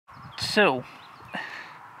So,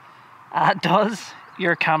 does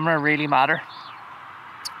your camera really matter?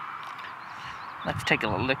 Let's take a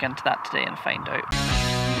little look into that today and find out.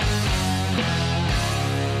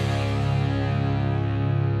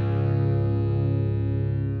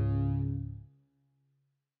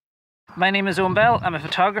 My name is Eoghan Bell. I'm a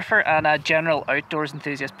photographer and a general outdoors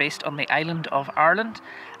enthusiast based on the island of Ireland,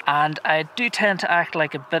 and I do tend to act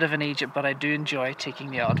like a bit of an Egypt, but I do enjoy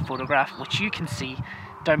taking the odd photograph, which you can see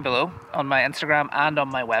down below on my Instagram and on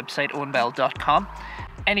my website eoghanbell.com.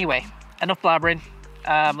 Anyway, enough blabbering.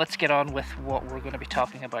 Let's get on with what we're going to be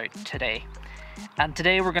talking about today. And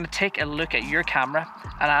today we're going to take a look at your camera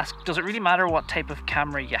and ask, does it really matter what type of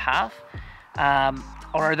camera you have?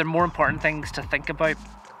 Or are there more important things to think about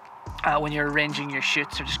when you're arranging your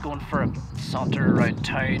shoots, or just going for a saunter around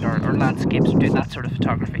town, or landscapes, or doing that sort of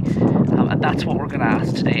photography? And that's what we're going to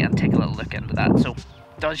ask today and take a little look into that. So,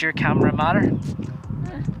 does your camera matter?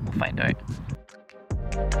 We'll find out.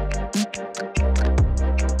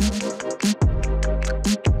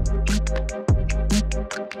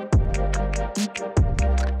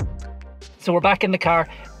 So we're back in the car,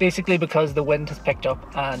 basically because the wind has picked up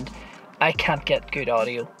and I can't get good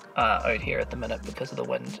audio out here at the minute because of the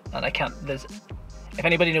wind, and I can't. If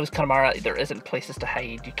anybody knows Connemara, there isn't places to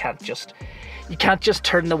hide. You can't just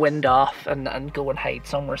turn the wind off and go and hide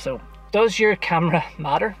somewhere. So, does your camera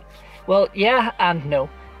matter? Well, yeah and no.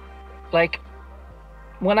 Like,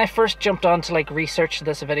 when I first jumped on to research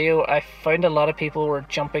this video, I found a lot of people were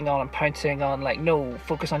jumping on and pouncing on no,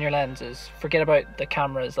 focus on your lenses, forget about the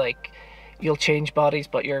cameras, you'll change bodies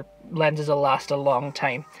but your lenses will last a long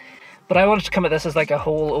time. But I wanted to come at this as a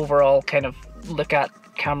whole overall kind of look at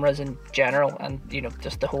cameras in general, and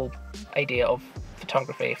just the whole idea of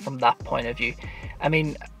photography from that point of view. I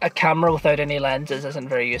mean, a camera without any lenses isn't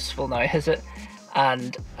very useful now, is it?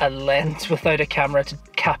 And a lens without a camera to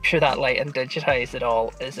capture that light and digitize it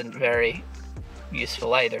all isn't very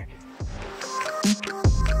useful either.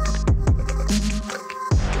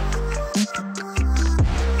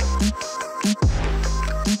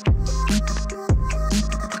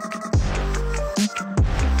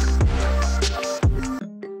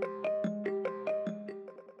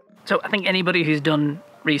 So I think anybody who's done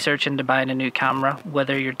research into buying a new camera,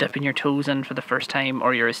 whether you're dipping your toes in for the first time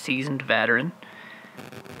or you're a seasoned veteran,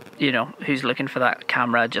 who's looking for that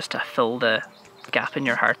camera just to fill the gap in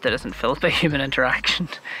your heart that isn't filled by human interaction,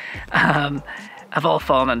 have all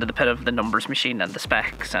fallen into the pit of the numbers machine and the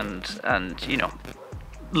specs and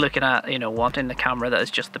looking at, wanting the camera that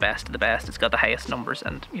is just the best of the best. It's got the highest numbers,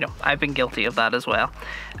 and, I've been guilty of that as well.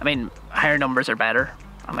 I mean, higher numbers are better,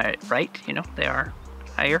 am I right? They are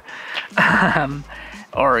higher.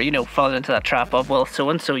 Or fall into that trap of, well, so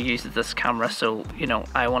and so uses this camera, so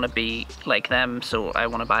I want to be like them, so I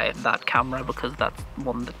want to buy that camera because that's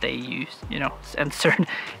one that they use.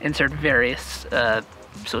 Insert various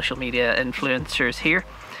social media influencers here.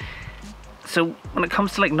 So when it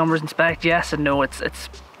comes to numbers and specs, yes and no. It's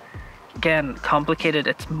again complicated.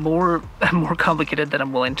 It's more complicated than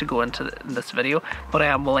I'm willing to go into in this video, but I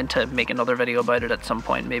am willing to make another video about it at some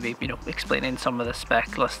point, maybe explaining some of the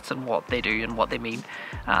spec lists and what they do and what they mean,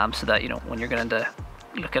 so that when you're going to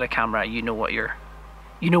look at a camera, you know what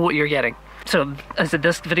you're getting. So as I said,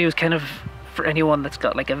 this video is kind of for anyone that's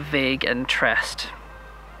got a vague interest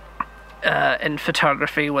in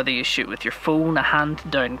photography, whether you shoot with your phone, a hand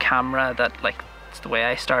down camera it's the way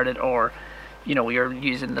I started, or you're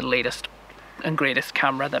using the latest and greatest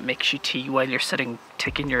camera that makes you tea while you're sitting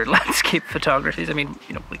taking your landscape photographies. I mean,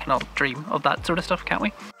 we can all dream of that sort of stuff, can't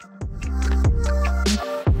we?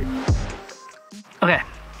 Okay,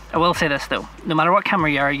 I will say this though, no matter what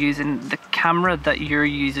camera you are using, the camera that you're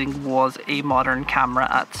using was a modern camera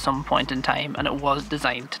at some point in time, and it was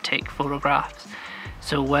designed to take photographs.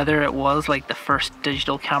 So whether it was the first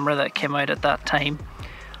digital camera that came out at that time,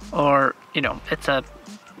 or it's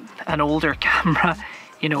an older camera,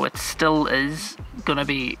 it still is gonna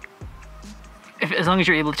be, as long as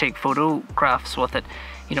you're able to take photographs with it,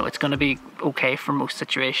 it's gonna be okay for most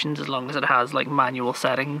situations, as long as it has manual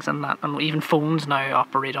settings and that. And even phones now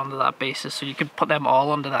operate under that basis, so you could put them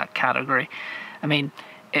all under that category. I mean,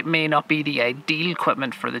 it may not be the ideal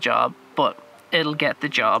equipment for the job, but it'll get the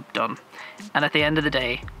job done. And at the end of the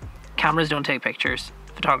day, cameras don't take pictures,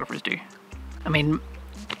 photographers do. I mean,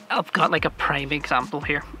 I've got a prime example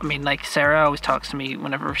here. I mean, Sarah always talks to me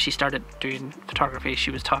whenever she started doing photography.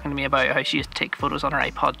 She was talking to me about how she used to take photos on her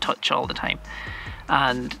iPod Touch all the time,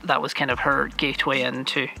 and that was kind of her gateway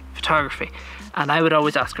into photography. And I would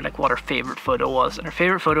always ask her what her favorite photo was, and her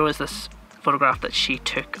favorite photo is this photograph that she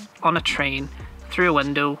took on a train through a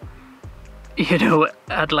window,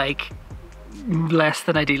 at less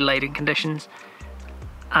than ideal lighting conditions,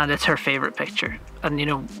 and it's her favorite picture. And you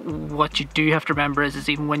know, what you do have to remember is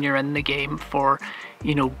even when you're in the game for,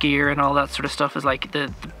 you know, gear and all that sort of stuff, is like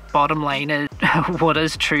the bottom line is what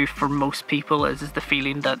is true for most people is the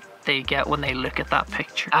feeling that they get when they look at that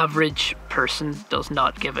picture. Average person does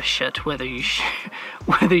not give a shit whether you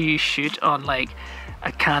whether you shoot on like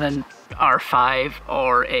a Canon R5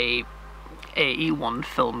 or a E1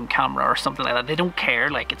 film camera or something like that. They don't care.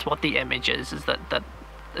 Like, it's what the image is that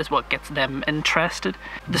is what gets them interested.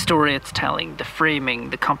 The story it's telling, the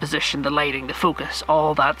framing, the composition, the lighting, the focus,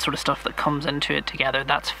 all that sort of stuff that comes into it together,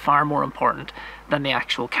 that's far more important than the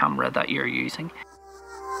actual camera that you're using.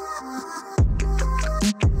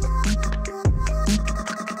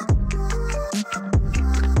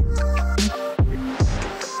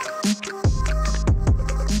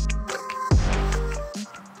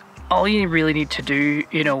 All you really need to do,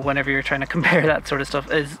 you know, whenever you're trying to compare that sort of stuff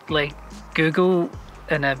is like Google,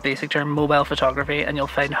 in a basic term, mobile photography, and you'll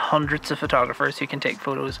find hundreds of photographers who can take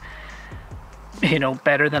photos, you know,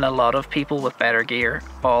 better than a lot of people with better gear,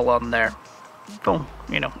 all on their phone.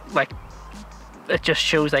 You know, like, it just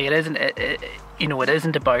shows that it isn't, you know, it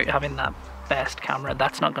isn't about having that best camera.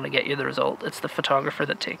 That's not going to get you the result. It's the photographer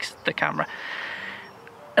that takes the camera,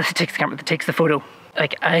 that takes the photo.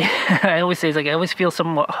 Like, I always say, like, I always feel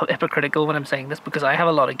somewhat hypocritical when I'm saying this, because I have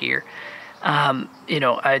a lot of gear. You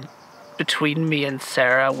know, between me and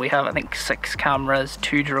Sarah, we have, I think, 6 cameras,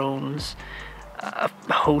 2 drones, a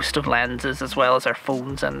host of lenses, as well as our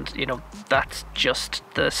phones, and, you know, that's just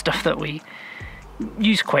the stuff that we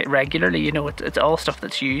use quite regularly. You know, it's all stuff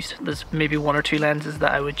that's used. There's maybe 1 or 2 lenses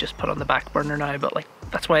that I would just put on the back burner now, but, like,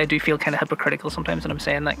 that's why I do feel kind of hypocritical sometimes when I'm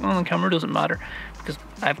saying, like, oh, the camera doesn't matter, because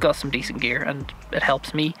I've got some decent gear and it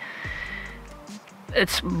helps me.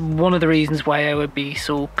 It's one of the reasons why I would be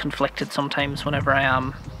so conflicted sometimes whenever I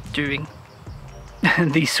am doing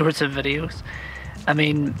these sorts of videos. I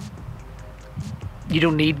mean, you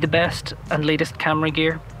don't need the best and latest camera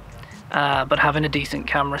gear, but having a decent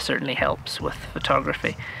camera certainly helps with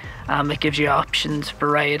photography. It gives you options,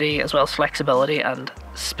 variety, as well as flexibility, and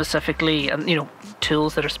specifically, and you know,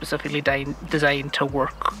 tools that are specifically designed to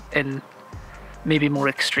work in maybe more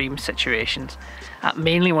extreme situations.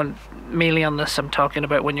 Mainly on this, I'm talking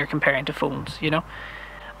about when you're comparing to phones. You know,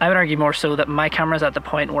 I would argue more so that my camera's at the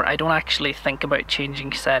point where I don't actually think about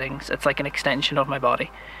changing settings. It's like an extension of my body.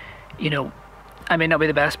 You know, I may not be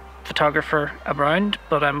the best photographer around,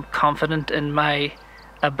 but I'm confident in my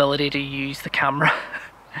ability to use the camera.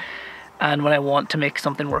 And when I want to make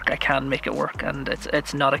something work, I can make it work. And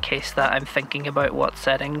it's not a case that I'm thinking about what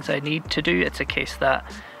settings I need to do. It's a case that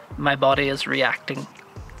my body is reacting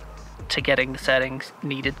to getting the settings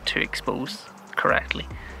needed to expose correctly.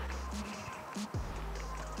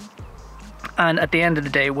 And at the end of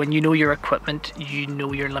the day, when you know your equipment, you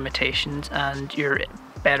know your limitations, and you're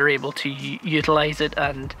better able to utilize it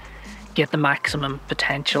and get the maximum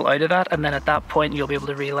potential out of that. And then at that point, you'll be able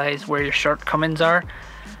to realize where your shortcomings are,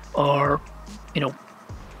 or, you know,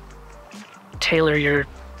 tailor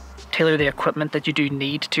the equipment that you do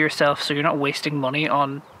need to yourself, so you're not wasting money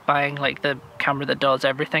on buying like the camera that does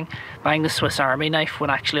everything, buying the Swiss Army knife when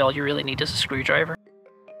actually all you really need is a screwdriver.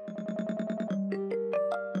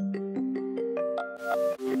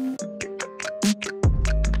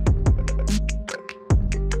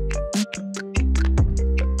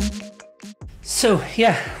 So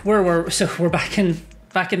yeah, we're back in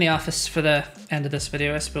the office for the end of this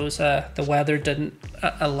video. I suppose the weather didn't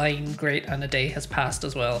align great, and a day has passed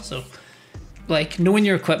as well. So, like, knowing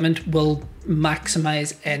your equipment will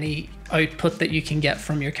maximize any output that you can get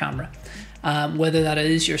from your camera, whether that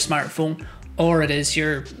is your smartphone or it is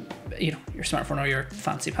your smartphone or your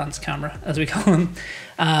fancy pants camera, as we call them.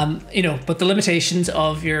 You know, but the limitations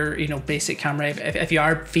of your, you know, basic camera, if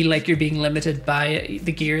you feel like you're being limited by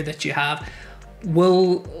the gear that you have,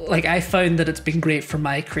 I found that it's been great for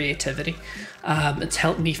my creativity. It's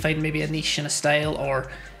helped me find maybe a niche in a style, or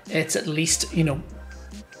it's at least, you know,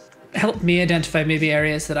 helped me identify maybe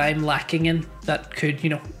areas that I'm lacking in that could, you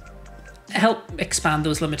know, help expand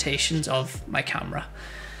those limitations of my camera.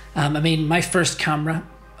 I mean, my first camera,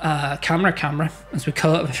 as we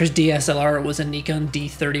call it, my first DSLR, it was a Nikon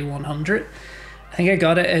D3100. I think I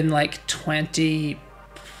got it in like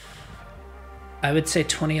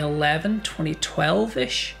 2011,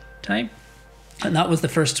 2012-ish time. And that was the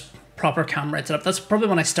first proper camera I set up. That's probably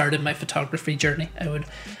when I started my photography journey, I would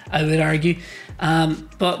argue.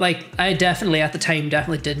 But like, I definitely at the time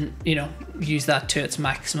didn't, you know, use that to its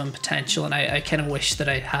maximum potential, and I kind of wish that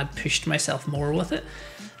I had pushed myself more with it.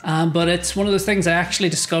 But it's one of those things I actually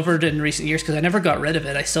discovered in recent years because I never got rid of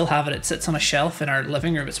it. I still have it. It sits on a shelf in our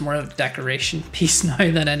living room. It's more of a decoration piece now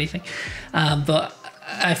than anything. But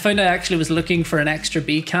I found I actually was looking for an extra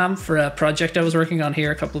B cam for a project I was working on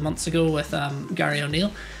here a couple of months ago with Gary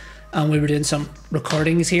O'Neill. And we were doing some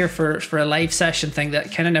recordings here for a live session thing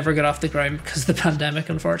that kind of never got off the ground because of the pandemic,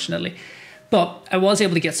 unfortunately. But I was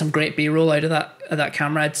able to get some great B-roll out of that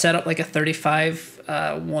camera. I'd set up like a 35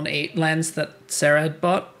 1.8 lens that Sarah had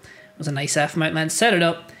bought. It was a nice f-mount lens. Set it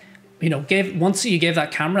up, you know, once you gave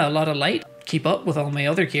that camera a lot of light, keep up with all my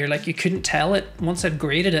other gear. Like, you couldn't tell it. Once I'd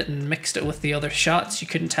graded it and mixed it with the other shots, you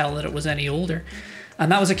couldn't tell that it was any older.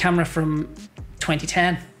 And that was a camera from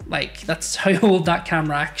 2010. Like, that's how old that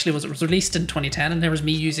camera actually was. It was released in 2010, and there was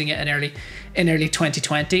me using it in early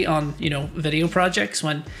 2020 on, you know, video projects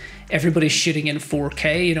when everybody's shooting in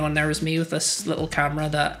 4K, you know, and there was me with this little camera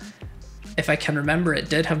that, if I can remember, it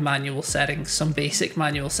did have manual settings, some basic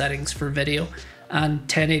manual settings for video, and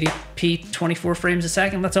 1080p 24 frames a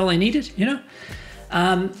second. That's all I needed, you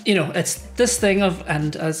know. You know, it's this thing of,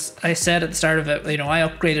 and as I said at the start of it, you know, I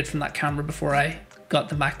upgraded from that camera before I got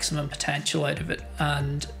the maximum potential out of it,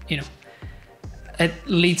 and you know, it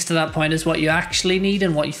leads to that point is what you actually need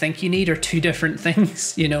and what you think you need are two different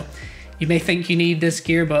things. You know, you may think you need this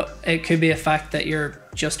gear, but it could be a fact that you're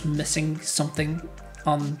just missing something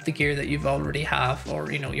on the gear that you've already have,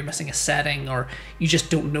 or you know, you're missing a setting, or you just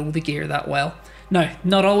don't know the gear that well. Now,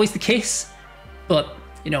 not always the case, but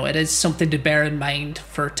you know, it is something to bear in mind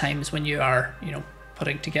for times when you are, you know,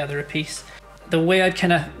 putting together a piece. The way I'd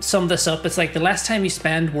kind of sum this up, it's like the less time you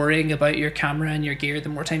spend worrying about your camera and your gear, the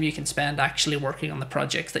more time you can spend actually working on the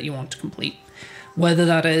projects that you want to complete. Whether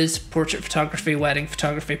that is portrait photography, wedding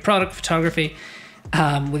photography, product photography,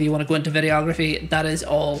 whether you want to go into videography, that is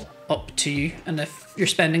all up to you. And if you're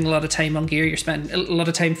spending a lot of time on gear, you're spending a lot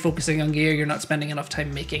of time focusing on gear, you're not spending enough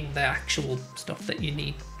time making the actual stuff that you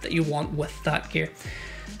need, that you want with that gear.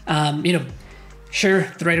 You know, sure,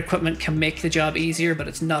 the right equipment can make the job easier, but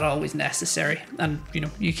it's not always necessary. And you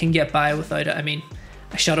know, you can get by without it. I mean,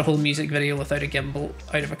 I shot a whole music video without a gimbal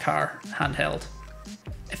out of a car, handheld.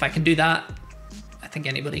 If I can do that, I think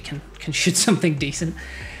anybody can shoot something decent.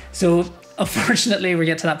 So unfortunately, we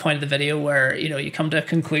get to that point of the video where, you know, you come to a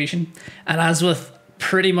conclusion. And as with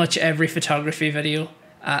pretty much every photography video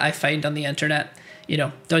I find on the internet, you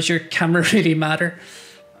know, does your camera really matter?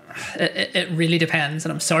 It really depends,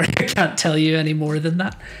 and I'm sorry I can't tell you any more than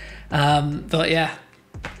that. But yeah,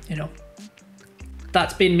 you know,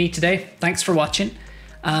 that's been me today. Thanks for watching.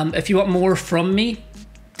 If you want more from me,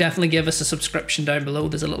 definitely give us a subscription down below.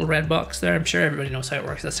 There's a little red box there. I'm sure everybody knows how it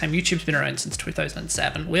works this time. YouTube's been around since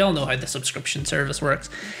 2007. We all know how the subscription service works.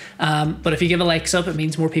 But if you give a likes up, it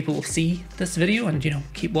means more people will see this video and, you know,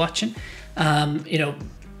 keep watching. You know,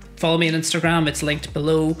 follow me on Instagram. It's linked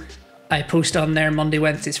below. I post on there Monday,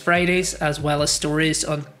 Wednesdays, Fridays, as well as stories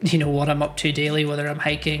on, you know, what I'm up to daily, whether I'm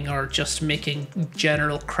hiking or just making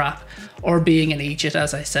general crap or being in Egypt,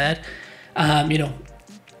 as I said. You know,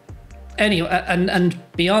 anyway, and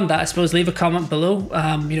beyond that, I suppose leave a comment below.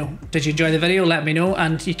 You know, did you enjoy the video? Let me know.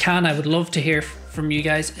 And you can, I would love to hear from you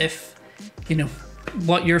guys if, you know,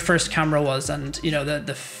 what your first camera was, and, you know,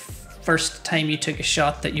 the first time you took a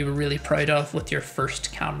shot that you were really proud of with your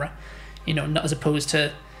first camera, you know, not as opposed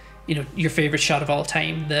to, you know, your favorite shot of all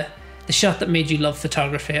time, the shot that made you love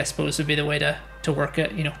photography, I suppose would be the way to work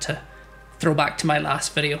it, you know, to throw back to my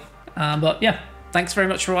last video. But yeah, thanks very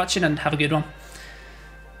much for watching and have a good one.